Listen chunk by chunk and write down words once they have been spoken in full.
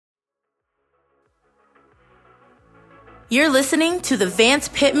You're listening to the Vance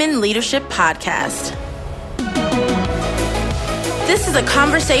Pittman Leadership Podcast. This is a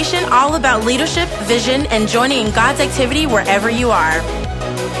conversation all about leadership, vision, and joining in God's activity wherever you are.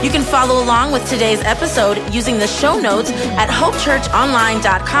 You can follow along with today's episode using the show notes at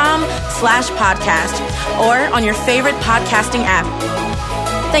hopechurchonline.com/podcast or on your favorite podcasting app.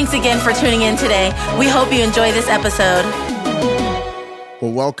 Thanks again for tuning in today. We hope you enjoy this episode.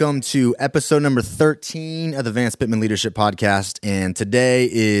 Well, welcome to episode number 13 of the Vance Pittman Leadership Podcast. And today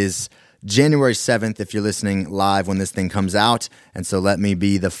is January 7th, if you're listening live when this thing comes out. And so let me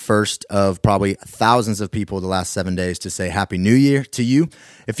be the first of probably thousands of people the last 7 days to say Happy New Year to you.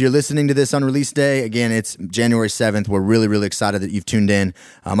 If you're listening to this on release day, again, it's January 7th. We're really, really excited that you've tuned in.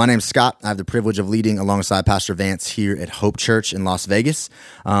 My name's Scott. I have the privilege of leading alongside Pastor Vance here at Hope Church in Las Vegas.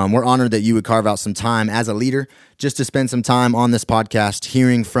 We're honored that you would carve out some time as a leader just to spend some time on this podcast,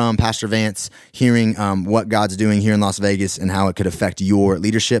 hearing from Pastor Vance, hearing what God's doing here in Las Vegas and how it could affect your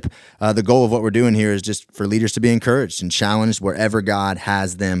leadership. The goal of what we're doing here is just for leaders to be encouraged and challenged wherever God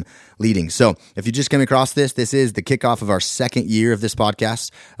has them leading. So if you just came across this is the kickoff of our second year of this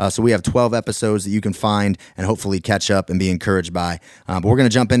podcast. So we have 12 episodes that you can find and hopefully catch up and be encouraged by. But we're going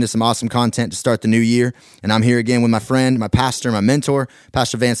to jump into some awesome content to start the new year. And I'm here again with my friend, my pastor, my mentor,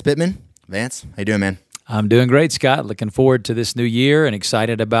 Pastor Vance Pittman. Vance, how you doing, man? I'm doing great, Scott. Looking forward to this new year and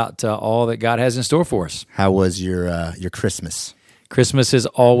excited about all that God has in store for us. How was your Christmas? Christmas is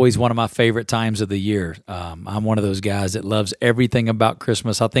always one of my favorite times of the year. I'm one of those guys that loves everything about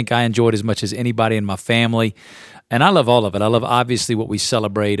Christmas. I think I enjoy it as much as anybody in my family, and I love all of it. I love, obviously, what we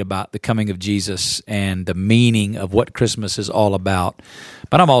celebrate about the coming of Jesus and the meaning of what Christmas is all about.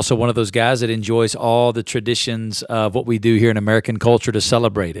 But I'm also one of those guys that enjoys all the traditions of what we do here in American culture to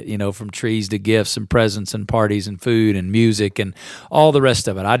celebrate it, you know, from trees to gifts and presents and parties and food and music and all the rest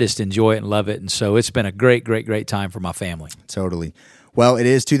of it. I just enjoy it and love it, and so it's been a great, great, great time for my family. Totally. Well, it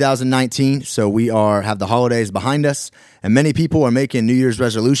is 2019, so we have the holidays behind us, and many people are making New Year's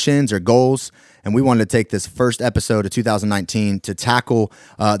resolutions or goals, and we wanted to take this first episode of 2019 to tackle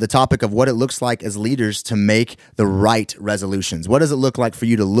the topic of what it looks like as leaders to make the right resolutions. What does it look like for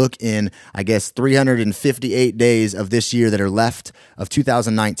you to look in, 358 days of this year that are left of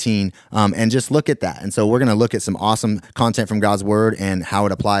 2019, and just look at that? And so we're going to look at some awesome content from God's Word and how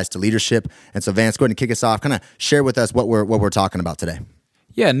it applies to leadership. And so Vance, go ahead and kick us off. Kind of share with us what we're talking about today.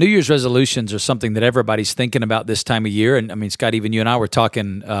 Yeah, New Year's resolutions are something that everybody's thinking about this time of year. And I mean, Scott, even you and I were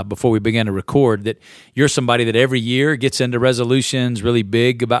talking before we began to record that you're somebody that every year gets into resolutions, really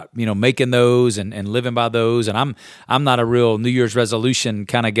big about, making those and living by those. And I'm not a real New Year's resolution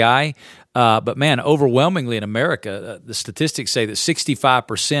kind of guy. But man, overwhelmingly in America, the statistics say that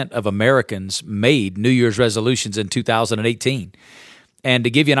 65% of Americans made New Year's resolutions in 2018. And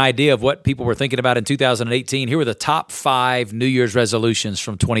to give you an idea of what people were thinking about in 2018, here were the top 5 New Year's resolutions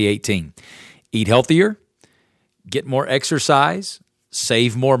from 2018. Eat healthier, get more exercise,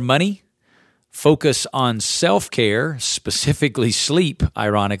 save more money, focus on self-care, specifically sleep,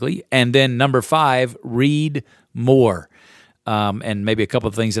 ironically, and then number 5, read more. And maybe a couple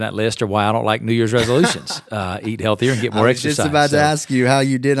of things in that list are why I don't like New Year's resolutions. Eat healthier and get more exercise. I was just about to ask you how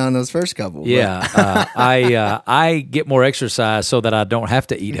you did on those first couple. Yeah, I get more exercise so that I don't have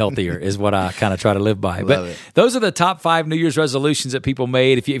to eat healthier is what I kind of try to live by. But those are the top 5 New Year's resolutions that people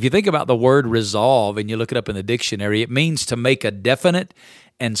made. If you think about the word resolve and you look it up in the dictionary, it means to make a definite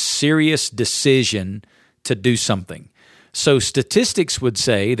and serious decision to do something. So statistics would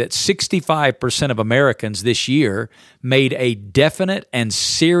say that 65% of Americans this year made a definite and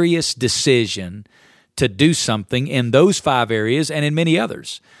serious decision to do something in those 5 areas and in many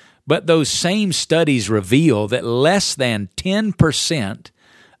others. But those same studies reveal that less than 10%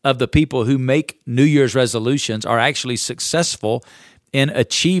 of the people who make New Year's resolutions are actually successful in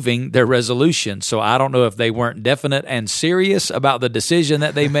achieving their resolution. So I don't know if they weren't definite and serious about the decision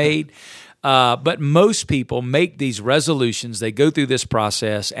that they made. But most people make these resolutions, they go through this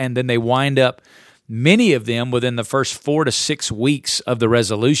process, and then they wind up, many of them within the first 4 to 6 weeks of the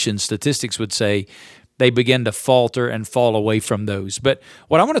resolution, statistics would say they begin to falter and fall away from those. But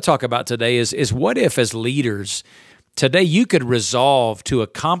what I want to talk about today is what if as leaders, today you could resolve to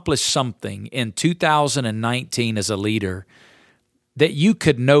accomplish something in 2019 as a leader that you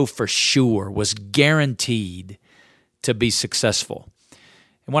could know for sure was guaranteed to be successful.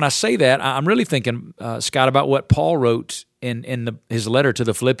 And when I say that, I'm really thinking, Scott, about what Paul wrote in his letter to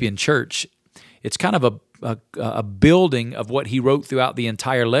the Philippian church. It's kind of a building of what he wrote throughout the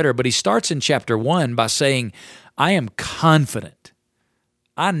entire letter, but he starts in chapter 1 by saying, I am confident.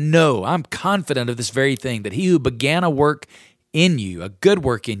 I'm confident of this very thing, that he who began a work in you, a good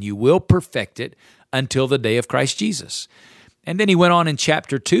work in you, will perfect it until the day of Christ Jesus. And then he went on in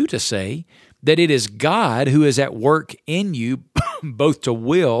chapter 2 to say that it is God who is at work in you both to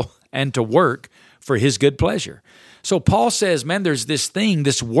will and to work for his good pleasure. So Paul says, man, there's this thing,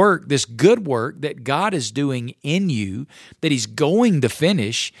 this work, this good work that God is doing in you that he's going to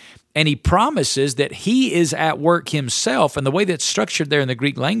finish, and he promises that he is at work himself. And the way that's structured there in the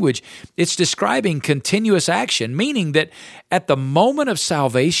Greek language, it's describing continuous action, meaning that at the moment of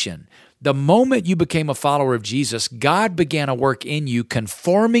salvation, the moment you became a follower of Jesus, God began a work in you,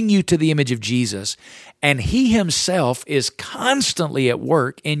 conforming you to the image of Jesus, and he himself is constantly at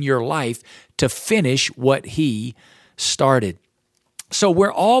work in your life to finish what he started. So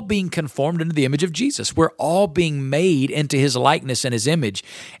we're all being conformed into the image of Jesus. We're all being made into his likeness and his image.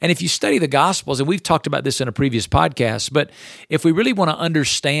 And if you study the Gospels, and we've talked about this in a previous podcast, but if we really want to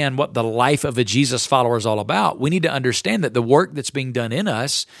understand what the life of a Jesus follower is all about, we need to understand that the work that's being done in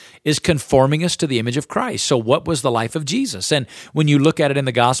us is conforming us to the image of Christ. So what was the life of Jesus? And when you look at it in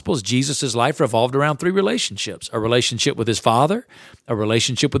the Gospels, Jesus' life revolved around 3 relationships: a relationship with his Father, a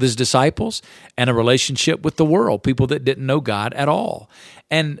relationship with his disciples, and a relationship with the world, people that didn't know God at all.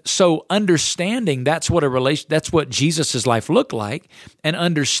 And so understanding that's what Jesus' life looked like, and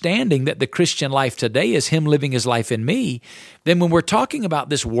understanding that the Christian life today is him living his life in me, then when we're talking about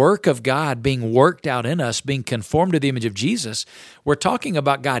this work of God being worked out in us, being conformed to the image of Jesus, we're talking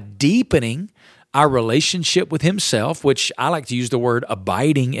about God deepening our relationship with himself, which I like to use the word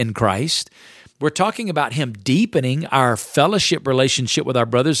abiding in Christ. We're talking about him deepening our fellowship relationship with our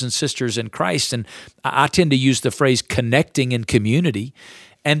brothers and sisters in Christ. And I tend to use the phrase connecting in community.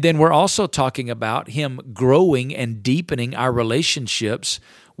 And then we're also talking about him growing and deepening our relationships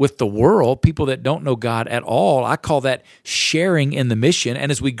with the world, people that don't know God at all. I call that sharing in the mission.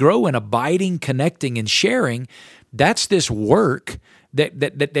 And as we grow in abiding, connecting, and sharing, that's this work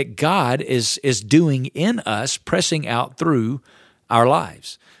that God is doing in us, pressing out through our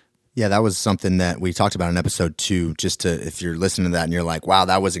lives. Yeah, that was something that we talked about in episode 2, just to, if you're listening to that and you're like, wow,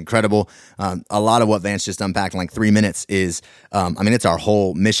 that was incredible. A lot of what Vance just unpacked in like 3 minutes is, it's our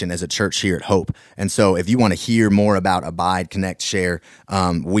whole mission as a church here at Hope. And so if you want to hear more about Abide, Connect, Share,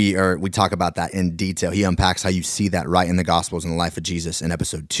 we talk about that in detail. He unpacks how you see that right in the Gospels and the life of Jesus in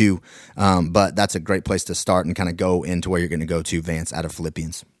episode 2. But that's a great place to start and kind of go into where you're going to go to, Vance, out of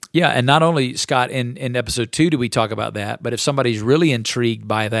Philippians. Yeah, and not only, Scott, in episode 2 do we talk about that, but if somebody's really intrigued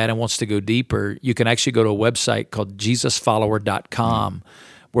by that and wants to go deeper, you can actually go to a website called JesusFollower.com,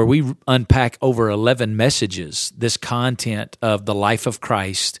 where we unpack over 11 messages. This content of the life of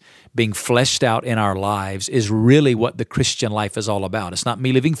Christ being fleshed out in our lives is really what the Christian life is all about. It's not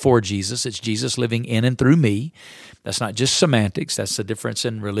me living for Jesus, it's Jesus living in and through me. That's not just semantics, that's the difference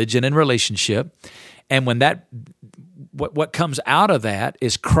in religion and relationship. And when that what comes out of that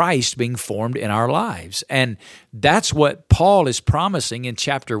is Christ being formed in our lives. And that's what Paul is promising in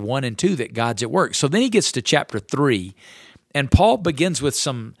chapter 1 and 2, that God's at work. So then he gets to chapter 3, and Paul begins with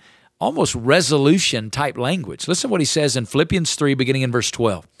some almost resolution-type language. Listen to what he says in Philippians 3, beginning in verse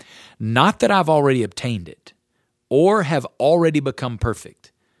 12. Not that I've already obtained it or have already become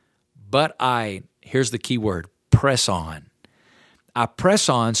perfect, but here's the key word, press on. I press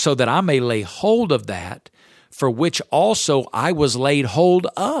on so that I may lay hold of that for which also I was laid hold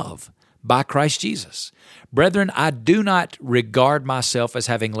of by Christ Jesus. Brethren, I do not regard myself as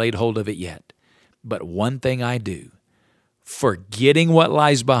having laid hold of it yet, but one thing I do, forgetting what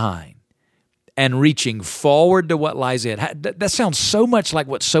lies behind and reaching forward to what lies ahead. That sounds so much like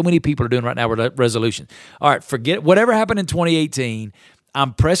what so many people are doing right now with resolutions. All right, forget whatever happened in 2018.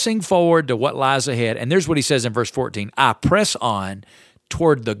 I'm pressing forward to what lies ahead. And there's what he says in verse 14. I press on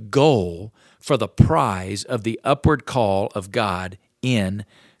toward the goal for the prize of the upward call of God in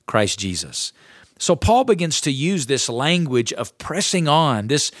Christ Jesus. So Paul begins to use this language of pressing on,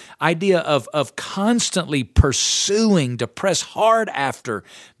 this idea of constantly pursuing to press hard after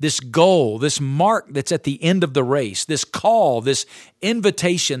this goal, this mark that's at the end of the race, this call, this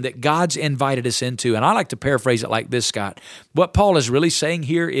invitation that God's invited us into. And I like to paraphrase it like this, Scott. What Paul is really saying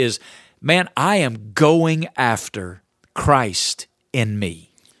here is, man, I am going after Christ in me.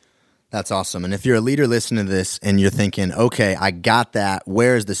 That's awesome. And if you're a leader listening to this and you're thinking, okay, I got that.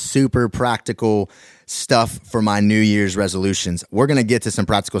 Where's the super practical stuff for my New Year's resolutions. We're going to get to some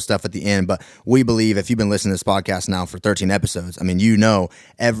practical stuff at the end, but we believe, if you've been listening to this podcast now for 13 episodes, I mean,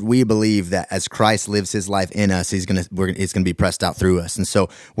 we believe that as Christ lives his life in us, it's going to be pressed out through us. And so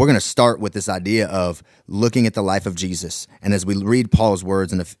we're going to start with this idea of looking at the life of Jesus. And as we read Paul's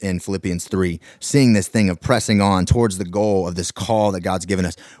words in Philippians 3, seeing this thing of pressing on towards the goal of this call that God's given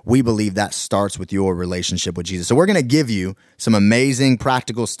us, we believe that starts with your relationship with Jesus. So we're going to give you some amazing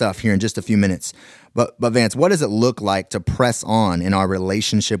practical stuff here in just a few minutes. But Vance, what does it look like to press on in our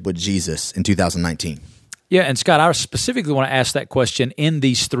relationship with Jesus in 2019? Yeah, and Scott, I specifically want to ask that question in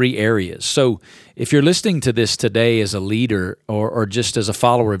these three areas. So if you're listening to this today as a leader or just as a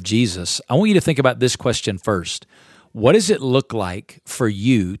follower of Jesus, I want you to think about this question first. What does it look like for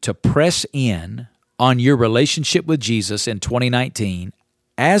you to press in on your relationship with Jesus in 2019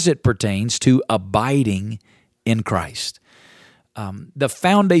 as it pertains to abiding in Christ? The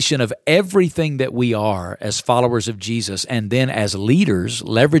foundation of everything that we are as followers of Jesus, and then as leaders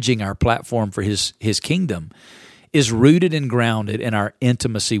leveraging our platform for his kingdom, is rooted and grounded in our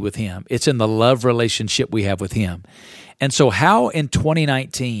intimacy with him. It's in the love relationship we have with him. And so how in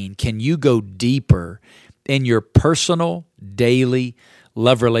 2019 can you go deeper in your personal, daily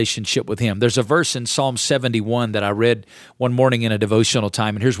love relationship with him? There's a verse in Psalm 71 that I read one morning in a devotional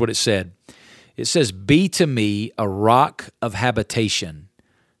time, and here's what it said. It says, "Be to me a rock of habitation,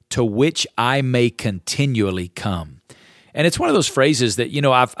 to which I may continually come." And it's one of those phrases that,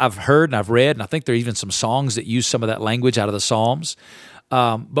 I've heard and I've read, and I think there are even some songs that use some of that language out of the Psalms.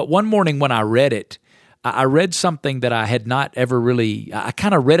 But one morning when I read it, I read something that I had not ever really, I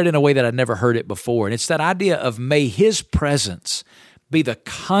kind of read it in a way that I'd never heard it before. And it's that idea of, may his presence be the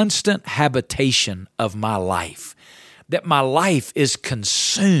constant habitation of my life, that my life is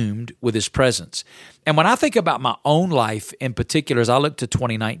consumed with his presence. And when I think about my own life in particular, as I look to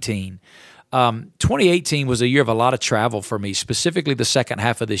 2019, 2018 was a year of a lot of travel for me, specifically the second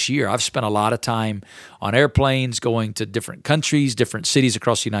half of this year. I've spent a lot of time on airplanes, going to different countries, different cities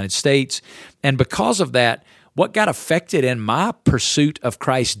across the United States. And because of that, what got affected in my pursuit of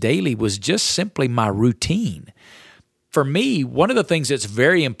Christ daily was just simply my routine. For me, one of the things that's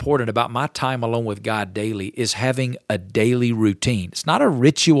very important about my time alone with God daily is having a daily routine. It's not a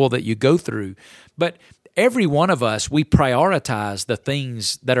ritual that you go through, but every one of us, we prioritize the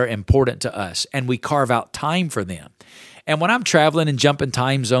things that are important to us, and we carve out time for them. And when I'm traveling and jumping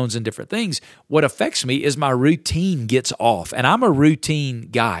time zones and different things, what affects me is my routine gets off. And I'm a routine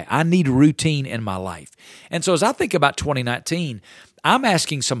guy. I need routine in my life. And so as I think about 2019, I'm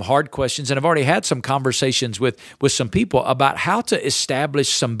asking some hard questions, and I've already had some conversations with some people about how to establish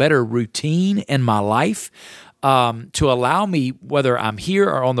some better routine in my life to allow me, whether I'm here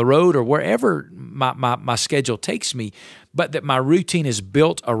or on the road or wherever my schedule takes me, but that my routine is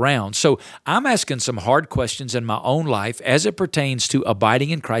built around. So I'm asking some hard questions in my own life as it pertains to abiding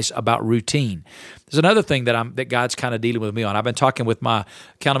in Christ about routine. There's another thing that God's kind of dealing with me on. I've been talking with my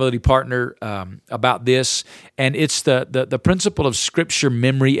accountability partner about this, and it's the principle of Scripture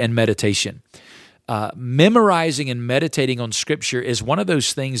memory and meditation. Memorizing and meditating on Scripture is one of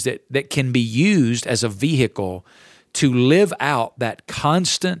those things that can be used as a vehicle to live out that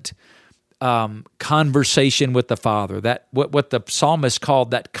constant conversation with the Father, that what the psalmist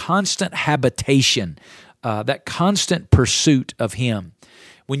called that constant habitation, that constant pursuit of Him.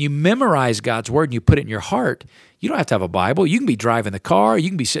 When you memorize God's Word and you put it in your heart, you don't have to have a Bible. You can be driving the car. You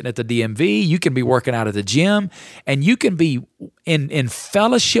can be sitting at the DMV. You can be working out at the gym. And you can be in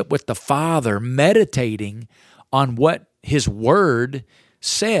fellowship with the Father, meditating on what His Word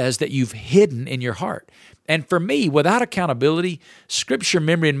says that you've hidden in your heart. And for me, without accountability, Scripture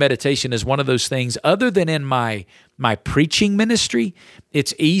memory and meditation is one of those things, other than in my preaching ministry,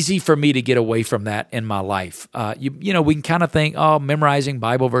 it's easy for me to get away from that in my life. We can kind of think, memorizing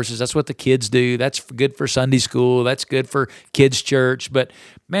Bible verses, that's what the kids do. That's good for Sunday school. That's good for kids' church. But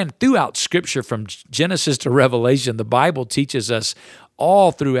man, throughout Scripture, from Genesis to Revelation, the Bible teaches us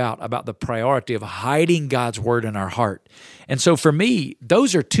all throughout about the priority of hiding God's Word in our heart. And so for me,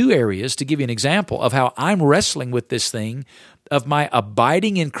 those are two areas, to give you an example of how I'm wrestling with this thing of my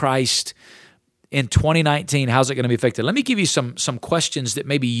abiding in Christ in 2019. How's it going to be affected? Let me give you some questions that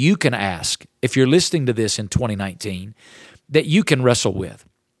maybe you can ask if you're listening to this in 2019 that you can wrestle with.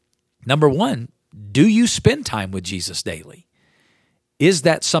 Number one, do you spend time with Jesus daily? Is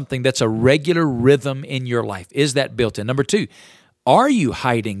that something that's a regular rhythm in your life? Is that built in? Number two, are you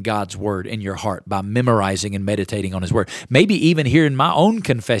hiding God's Word in your heart by memorizing and meditating on His Word? Maybe even here in my own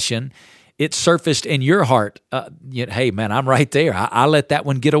confession, it surfaced in your heart. Hey, man, I'm right there. I let that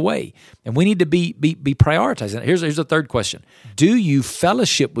one get away. And we need to be prioritizing it. Here's the third question. Do you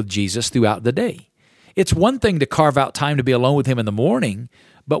fellowship with Jesus throughout the day? it's one thing to carve out time to be alone with him in the morning,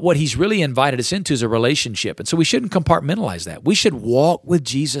 but what he's really invited us into is a relationship. And so we shouldn't compartmentalize that. We should walk with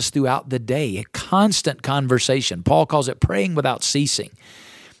Jesus throughout the day, a constant conversation. Paul calls it praying without ceasing.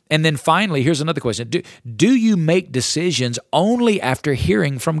 And then finally, here's another question. Do you make decisions only after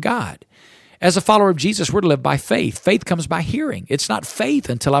hearing from God? As a follower of Jesus, we're to live by faith. Faith comes by hearing. It's not faith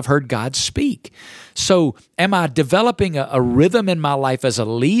until I've heard God speak. So am I developing a rhythm in my life as a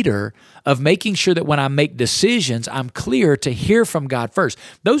leader of making sure that when I make decisions, I'm clear to hear from God first?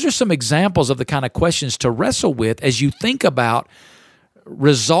 Those are some examples of the kind of questions to wrestle with as you think about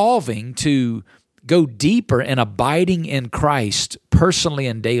resolving to go deeper in abiding in Christ personally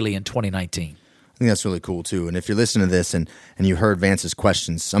and daily in 2019. I think that's really cool too. And if you're listening to this and you heard Vance's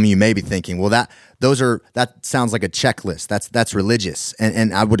questions, some of you may be thinking, well, that sounds like a checklist. That's religious.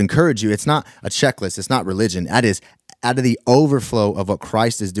 And I would encourage you, it's not a checklist, it's not religion. That is out of the overflow of what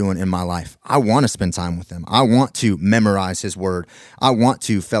Christ is doing in my life. I want to spend time with him. I want to memorize his word. I want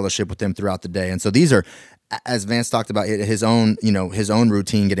to fellowship with him throughout the day. And so these are, as Vance talked about, his own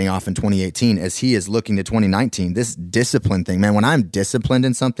routine getting off in 2018, as he is looking to 2019, this discipline thing, man, when I'm disciplined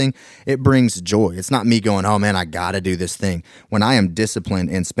in something, it brings joy. It's not me going, oh man, I got to do this thing. When I am disciplined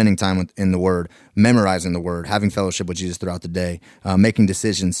in spending time in the word, memorizing the word, having fellowship with Jesus throughout the day, making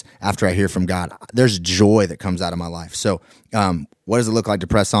decisions after I hear from God, there's joy that comes out of my life. So what does it look like to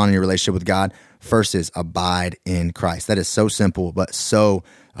press on in your relationship with God? First is abide in Christ. That is so simple, but so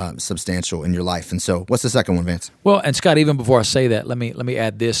substantial in your life. And so what's the second one, Vance? Well, and Scott, even before I say that, let me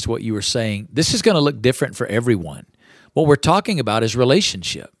add this to what you were saying. This is going to look different for everyone. What we're talking about is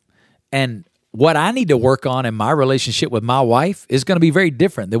relationship. And what I need to work on in my relationship with my wife is going to be very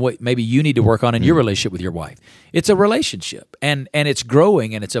different than what maybe you need to work on in your relationship with your wife. It's a relationship, and it's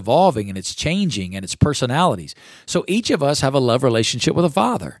growing, and it's evolving, and it's changing, and it's personalities. So each of us have a love relationship with a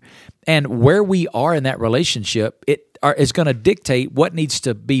father. And where we are in that relationship, is going to dictate what needs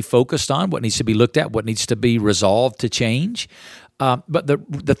to be focused on, what needs to be looked at, what needs to be resolved to change. But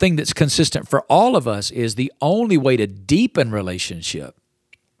the thing that's consistent for all of us is the only way to deepen relationship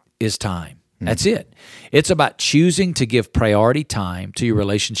is time. That's it. It's about choosing to give priority time to your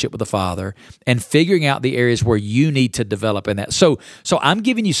relationship with the Father and figuring out the areas where you need to develop in that. So I'm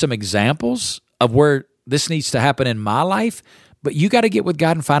giving you some examples of where this needs to happen in my life, but you got to get with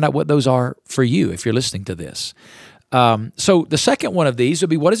God and find out what those are for you if you're listening to this. So the second one of these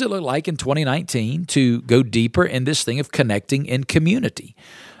would be, what does it look like in 2019 to go deeper in this thing of connecting in community?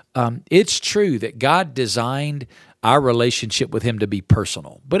 It's true that God designed our relationship with him to be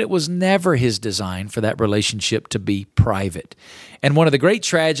personal, but it was never his design for that relationship to be private. And one of the great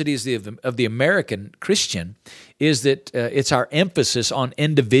tragedies of the American Christian is that it's our emphasis on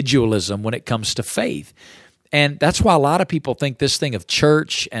individualism when it comes to faith. And that's why a lot of people think this thing of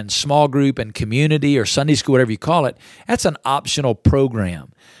church and small group and community or Sunday school, whatever you call it, that's an optional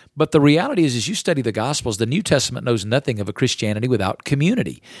program. But the reality is, as you study the Gospels, the New Testament knows nothing of a Christianity without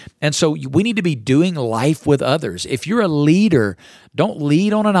community. And so we need to be doing life with others. If you're a leader, don't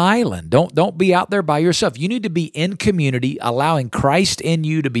lead on an island. Don't be out there by yourself. You need to be in community, allowing Christ in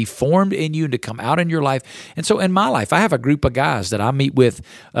you to be formed in you and to come out in your life. And so in my life, I have a group of guys that I meet with.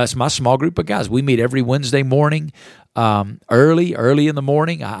 It's my small group of guys. We meet every Wednesday morning, early in the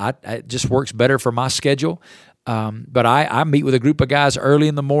morning. It just works better for my schedule. But I meet with a group of guys early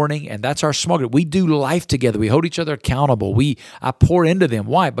in the morning, and that's our small group. We do life together. We hold each other accountable. I pour into them.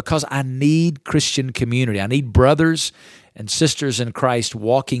 Why? Because I need Christian community. I need brothers and sisters in Christ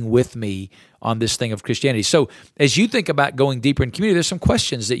walking with me on this thing of Christianity. So as you think about going deeper in community, there's some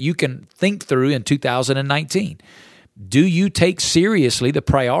questions that you can think through in 2019. Do you take seriously the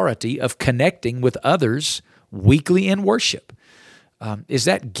priority of connecting with others weekly in worship? Is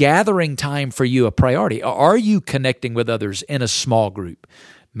that gathering time for you a priority? Are you connecting with others in a small group?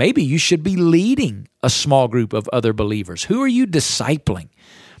 Maybe you should be leading a small group of other believers. Who are you discipling?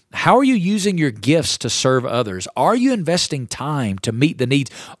 How are you using your gifts to serve others? Are you investing time to meet the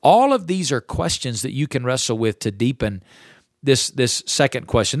needs? All of these are questions that you can wrestle with to deepen this second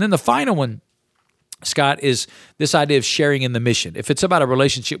question. Then the final one, Scott, is this idea of sharing in the mission. If it's about a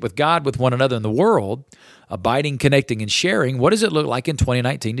relationship with God, with one another in the world, abiding, connecting, and sharing, what does it look like in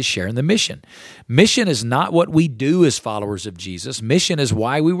 2019 to share in the mission? Mission is not what we do as followers of Jesus. Mission is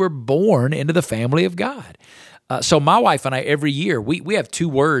why we were born into the family of God. So my wife and I, every year, we have two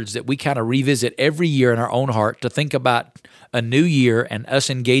words that we kind of revisit every year in our own heart to think about a new year and us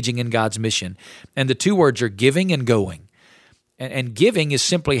engaging in God's mission. And the two words are giving and going. And giving is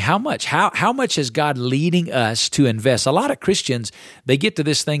simply how much. How much is God leading us to invest? A lot of Christians, they get to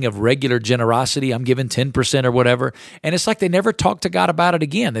this thing of regular generosity. I'm giving 10% or whatever. And it's like they never talk to God about it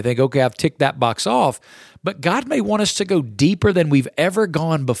again. They think, okay, I've ticked that box off. But God may want us to go deeper than we've ever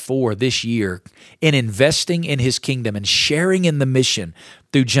gone before this year in investing in His kingdom and sharing in the mission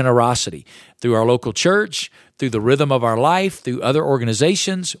through generosity, through our local church, through the rhythm of our life, through other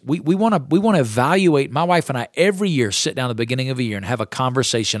organizations. We want to evaluate. My wife and I every year sit down at the beginning of a year and have a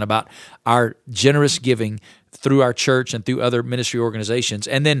conversation about our generous giving through our church and through other ministry organizations.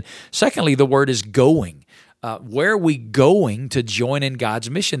 And then secondly, the word is going. Where are we going to join in God's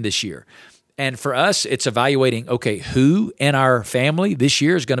mission this year? And for us, it's evaluating, okay, who in our family this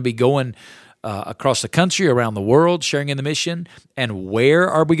year is going to be going across the country, around the world, sharing in the mission, and where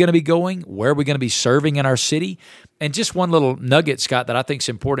are we going to be going? Where are we going to be serving in our city? And just one little nugget, Scott, that I think is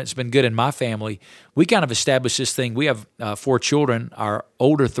important. It's been good in my family. We kind of established this thing. We have 4 children. Our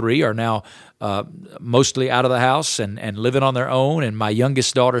older 3 are now mostly out of the house and living on their own, and my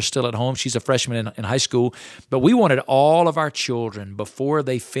youngest daughter is still at home. She's a freshman in high school. But we wanted all of our children, before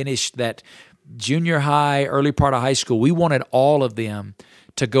they finished that junior high, early part of high school, we wanted all of them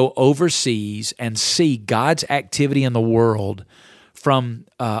to go overseas and see God's activity in the world from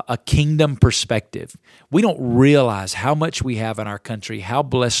a kingdom perspective. We don't realize how much we have in our country, how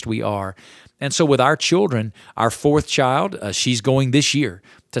blessed we are. And so with our children, our 4th child, she's going this year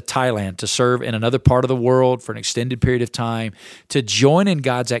to Thailand to serve in another part of the world for an extended period of time, to join in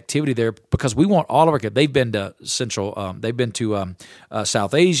God's activity there, because we want all of our kids. They've been to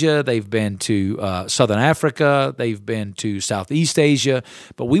South Asia, they've been to Southern Africa, they've been to Southeast Asia,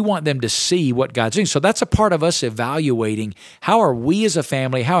 but we want them to see what God's doing. So that's a part of us evaluating, how are we as a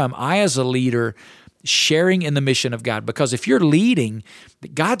family, how am I as a leader sharing in the mission of God? Because if you're leading,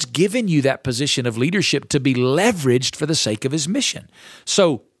 God's given you that position of leadership to be leveraged for the sake of His mission.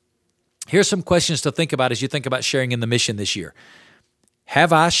 So here's some questions to think about as you think about sharing in the mission this year.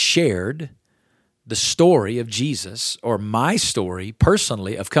 Have I shared the story of Jesus, or my story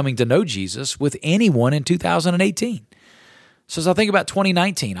personally of coming to know Jesus, with anyone in 2018? So as I think about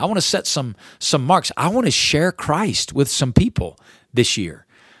 2019, I want to set some marks. I want to share Christ with some people this year.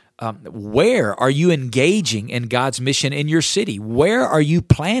 Where are you engaging in God's mission in your city? Where are you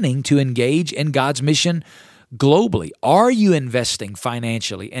planning to engage in God's mission globally? Are you investing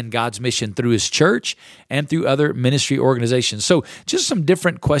financially in God's mission through His church and through other ministry organizations? So just some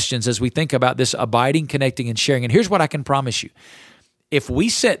different questions as we think about this abiding, connecting, and sharing. And here's what I can promise you. If we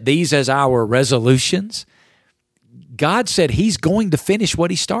set these as our resolutions, God said He's going to finish what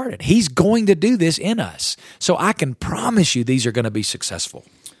He started. He's going to do this in us. So I can promise you these are going to be successful.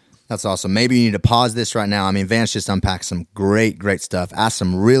 That's awesome. Maybe you need to pause this right now. I mean, Vance just unpacked some great stuff, asked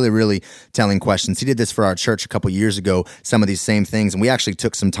some really, really telling questions. He did this for our church a couple years ago, some of these same things, and we actually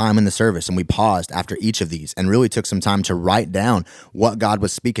took some time in the service, and we paused after each of these and really took some time to write down what God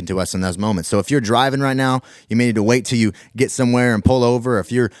was speaking to us in those moments. So if you're driving right now, you may need to wait till you get somewhere and pull over. If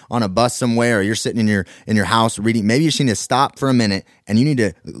you're on a bus somewhere, or you're sitting in your house reading, maybe you just need to stop for a minute, and you need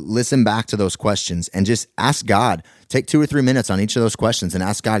to listen back to those questions and just ask God. Take 2 or 3 minutes on each of those questions and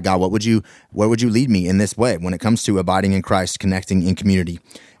ask God, where would you lead me in this way when it comes to abiding in Christ, connecting in community,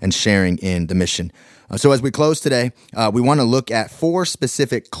 and sharing in the mission? So as we close today, we want to look at 4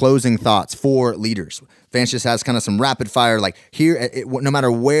 specific closing thoughts for leaders. Vance just has kind of some rapid fire, like here, no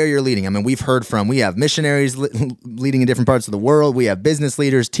matter where you're leading. I mean, we have missionaries leading in different parts of the world. We have business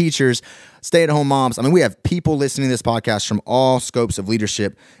leaders, teachers, stay-at-home moms. I mean, we have people listening to this podcast from all scopes of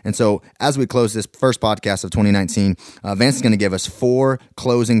leadership. And so as we close this first podcast of 2019, Vance is going to give us 4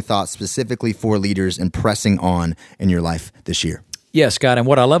 closing thoughts specifically for leaders and pressing on in your life this year. Yes, Scott, and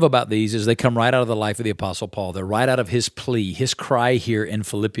what I love about these is they come right out of the life of the Apostle Paul. They're right out of his plea, his cry here in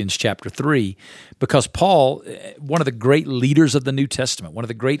Philippians chapter 3, because Paul, one of the great leaders of the New Testament, one of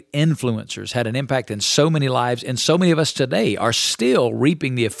the great influencers, had an impact in so many lives, and so many of us today are still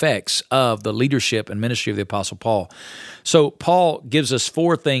reaping the effects of the leadership and ministry of the Apostle Paul. So Paul gives us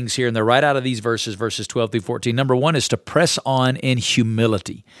 4 things here, and they're right out of these verses 12 through 14. Number 1 is to press on in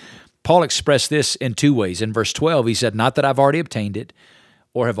humility. Paul expressed this in 2 ways. In verse 12, he said, not that I've already obtained it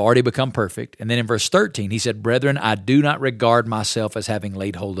or have already become perfect. And then in verse 13, he said, brethren, I do not regard myself as having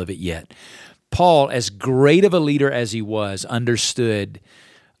laid hold of it yet. Paul, as great of a leader as he was, understood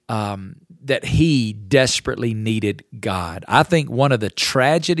that he desperately needed God. I think one of the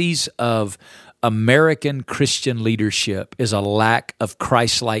tragedies of American Christian leadership is a lack of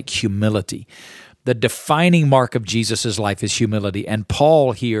Christ-like humility. The defining mark of Jesus' life is humility. And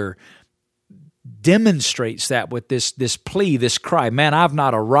Paul here demonstrates that with this plea, this cry. Man, I've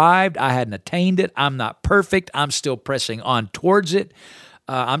not arrived. I hadn't attained it. I'm not perfect. I'm still pressing on towards it.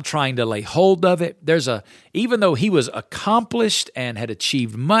 I'm trying to lay hold of it. Even though he was accomplished and had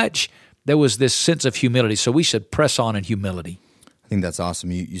achieved much, there was this sense of humility. So we should press on in humility. I think that's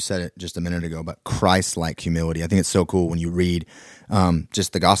awesome. You said it just a minute ago, but Christ-like humility. I think it's so cool when you read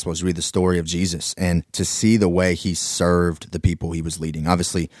just the Gospels, read the story of Jesus, and to see the way he served the people he was leading.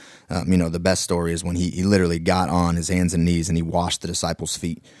 Obviously, the best story is when he literally got on his hands and knees and he washed the disciples'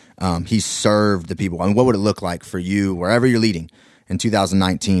 feet. He served the people. I mean, what would it look like for you, wherever you're leading in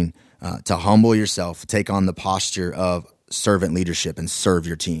 2019, to humble yourself, take on the posture of servant leadership and serve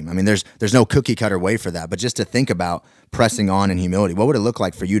your team? I mean, there's no cookie cutter way for that, but just to think about pressing on in humility, what would it look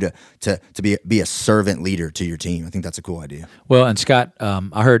like for you to be a servant leader to your team? I think that's a cool idea. Well, and Scott,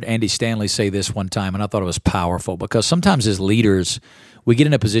 I heard Andy Stanley say this one time, and I thought it was powerful, because sometimes as leaders, we get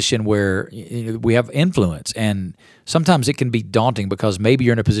in a position where we have influence, and sometimes it can be daunting because maybe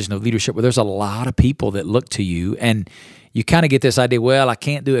you're in a position of leadership where there's a lot of people that look to you, and you kind of get this idea, well, I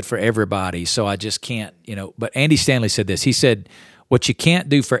can't do it for everybody, so I just can't, But Andy Stanley said this. He said, what you can't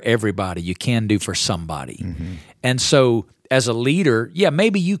do for everybody, you can do for somebody. Mm-hmm. And so as a leader,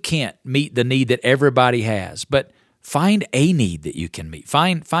 maybe you can't meet the need that everybody has, but find a need that you can meet.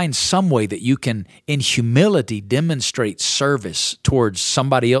 Find some way that you can, in humility, demonstrate service towards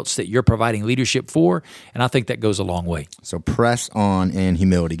somebody else that you're providing leadership for, and I think that goes a long way. So press on in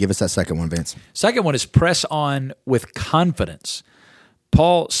humility. Give us that second one, Vince. Second one is press on with confidence.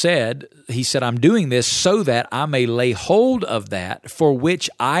 Paul said, I'm doing this so that I may lay hold of that for which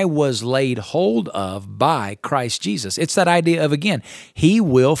I was laid hold of by Christ Jesus. It's that idea of, again, he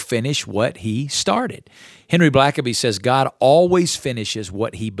will finish what he started. Henry Blackaby says, God always finishes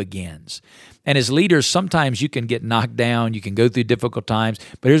what he begins. And as leaders, sometimes you can get knocked down, you can go through difficult times,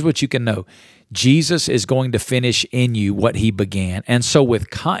 but here's what you can know. Jesus is going to finish in you what he began. And so with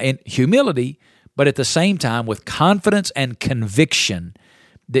humility, but at the same time with confidence and conviction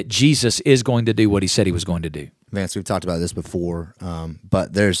that Jesus is going to do what he said he was going to do. Vance, we've talked about this before,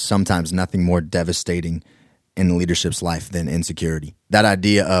 but there's sometimes nothing more devastating in leadership's life than insecurity. That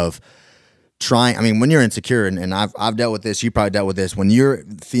idea of when you're insecure, and I've dealt with this, you probably dealt with this, when you're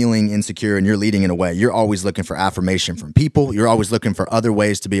feeling insecure and you're leading in a way, you're always looking for affirmation from people, you're always looking for other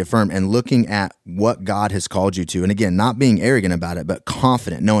ways to be affirmed, and looking at what God has called you to. And again, not being arrogant about it, but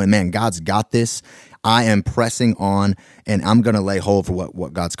confident, knowing, man, God's got this. I am pressing on, and I'm going to lay hold for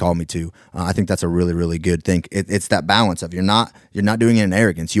what God's called me to. I think that's a really, really good thing. It's that balance of you're not doing it in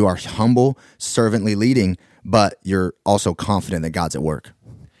arrogance. You are humble, servantly leading, but you're also confident that God's at work.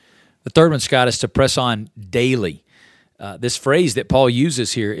 The third one, Scott, is to press on daily. This phrase that Paul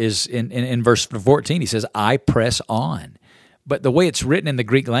uses here is in verse 14. He says, I press on. But the way it's written in the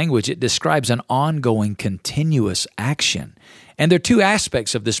Greek language, it describes an ongoing, continuous action. And there are two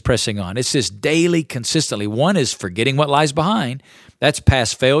aspects of this pressing on. It's this daily, consistently. One is forgetting what lies behind. That's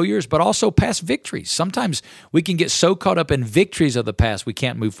past failures, but also past victories. Sometimes we can get so caught up in victories of the past, we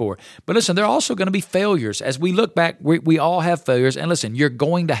can't move forward. But listen, there are also going to be failures. As we look back, we all have failures. And listen, you're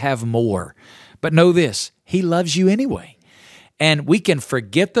going to have more. But know this, he loves you anyway. And we can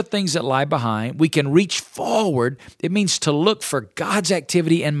forget the things that lie behind. We can reach forward. It means to look for God's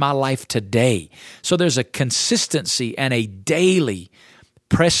activity in my life today. So there's a consistency and a daily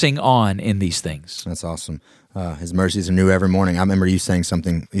pressing on in these things. That's awesome. His mercies are new every morning. I remember you saying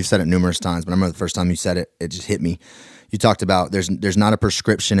something. You've said it numerous times, but I remember the first time you said it, it just hit me. You talked about there's not a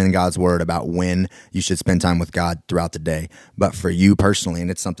prescription in God's word about when you should spend time with God throughout the day. But for you personally,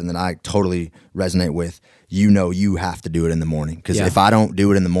 and it's something that I totally resonate with, you have to do it in the morning. Because if I don't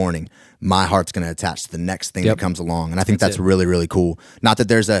do it in the morning, my heart's going to attach to the next thing that comes along. And I think that's really, really cool. Not that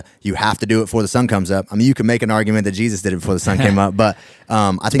there's you have to do it before the sun comes up. I mean, you can make an argument that Jesus did it before the sun came up, but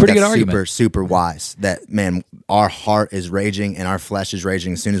I think that's super, super wise. That, man, our heart is raging and our flesh is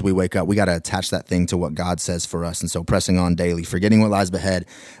raging. As soon as we wake up, we got to attach that thing to what God says for us. And so pressing on daily, forgetting what lies ahead,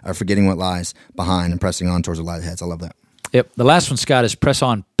 or forgetting what lies behind, and pressing on towards the light ahead. I love that. Yep. The last one, Scott, is press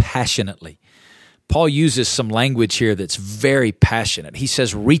on passionately. Paul uses some language here that's very passionate. He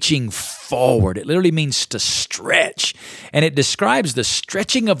says reaching forward. It literally means to stretch, and it describes the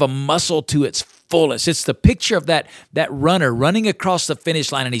stretching of a muscle to its fullest. It's the picture of that runner running across the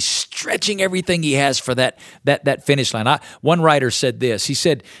finish line, and he's stretching everything he has for that finish line. One writer said this. He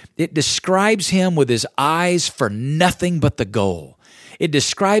said, it describes him with his eyes for nothing but the goal. It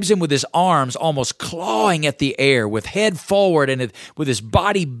describes him with his arms almost clawing at the air, with head forward and with his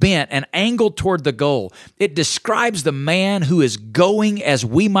body bent and angled toward the goal. It describes the man who is going, as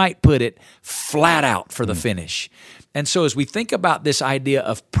we might put it, flat out for the finish. And so as we think about this idea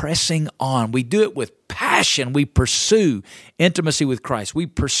of pressing on, we do it with passion. We pursue intimacy with Christ. We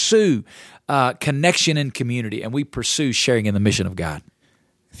pursue connection in community, and we pursue sharing in the mission of God.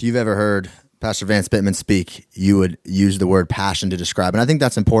 If you've ever heard Pastor Vance Pittman speak, you would use the word passion to describe. And I think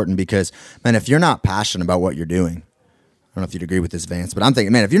that's important because, man, if you're not passionate about what you're doing, I don't know if you'd agree with this, Vance, but I'm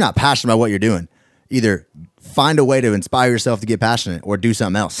thinking, man, if you're not passionate about what you're doing, either find a way to inspire yourself to get passionate or do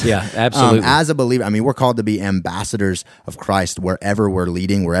something else. Yeah, absolutely. As a believer, I mean, we're called to be ambassadors of Christ wherever we're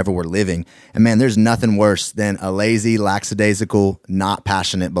leading, wherever we're living. And man, there's nothing worse than a lazy, lackadaisical, not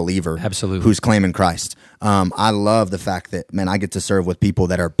passionate believer who's claiming Christ. I love the fact that, man, I get to serve with people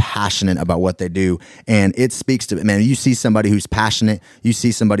that are passionate about what they do. And it speaks to, man, you see somebody who's passionate, you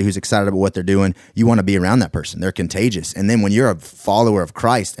see somebody who's excited about what they're doing, you want to be around that person. They're contagious. And then when you're a follower of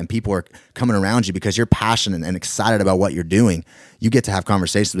Christ and people are coming around you because you're passionate and excited about what you're doing, you get to have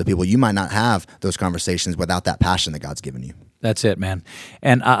conversations with people. You might not have those conversations without that passion that God's given you. That's it, man.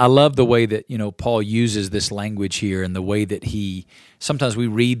 And I love the way that, Paul uses this language here, and the way that sometimes we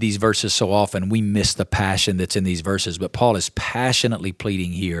read these verses so often, we miss the passion that's in these verses, but Paul is passionately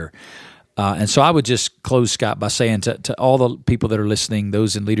pleading here. And so I would just close, Scott, by saying to all the people that are listening,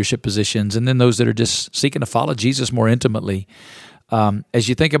 those in leadership positions, and then those that are just seeking to follow Jesus more intimately, as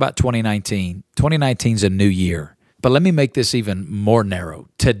you think about 2019 is a new year. But let me make this even more narrow.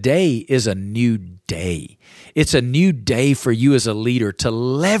 Today is a new day. It's a new day for you as a leader to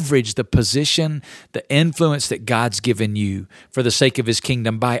leverage the position, the influence that God's given you for the sake of His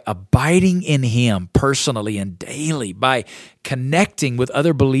kingdom by abiding in Him personally and daily, by connecting with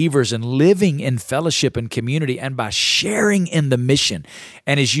other believers and living in fellowship and community, and by sharing in the mission.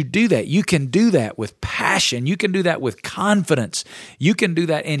 And as you do that, you can do that with passion. You can do that with confidence. You can do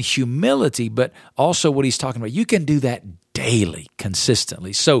that in humility, but also what he's talking about, you can do that daily,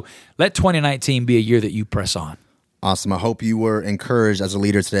 consistently. So let 2019 be a year that you press on. Awesome. I hope you were encouraged as a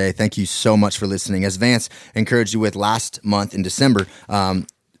leader today. Thank you so much for listening. As Vance encouraged you with last month in December,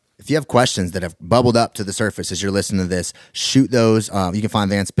 if you have questions that have bubbled up to the surface as you're listening to this, shoot those. You can find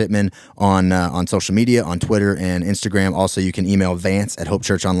Vance Pittman on social media, on Twitter and Instagram. Also, you can email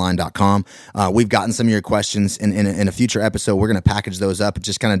vance@hopechurchonline.com. We've gotten some of your questions in a future episode. We're going to package those up and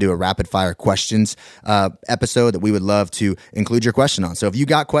just kind of do a rapid fire questions episode that we would love to include your question on. So if you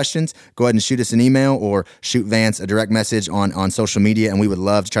got questions, go ahead and shoot us an email or shoot Vance a direct message on social media, and we would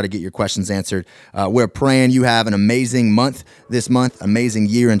love to try to get your questions answered. We're praying you have an amazing month this month, amazing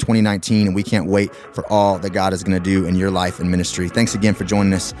year in 2019, and we can't wait for all that God is going to do in your life and ministry. Thanks again for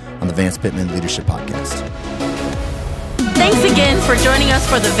joining us on the Vance Pittman Leadership Podcast. Thanks again for joining us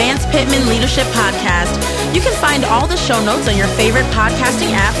for the Vance Pittman Leadership Podcast. You can find all the show notes on your favorite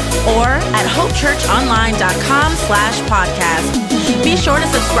podcasting app or at hopechurchonline.com/podcast. Be sure to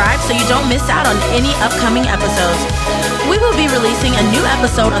subscribe so you don't miss out on any upcoming episodes. We will be releasing a new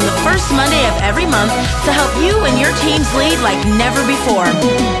episode on the first Monday of every month to help you and your teams lead like never before.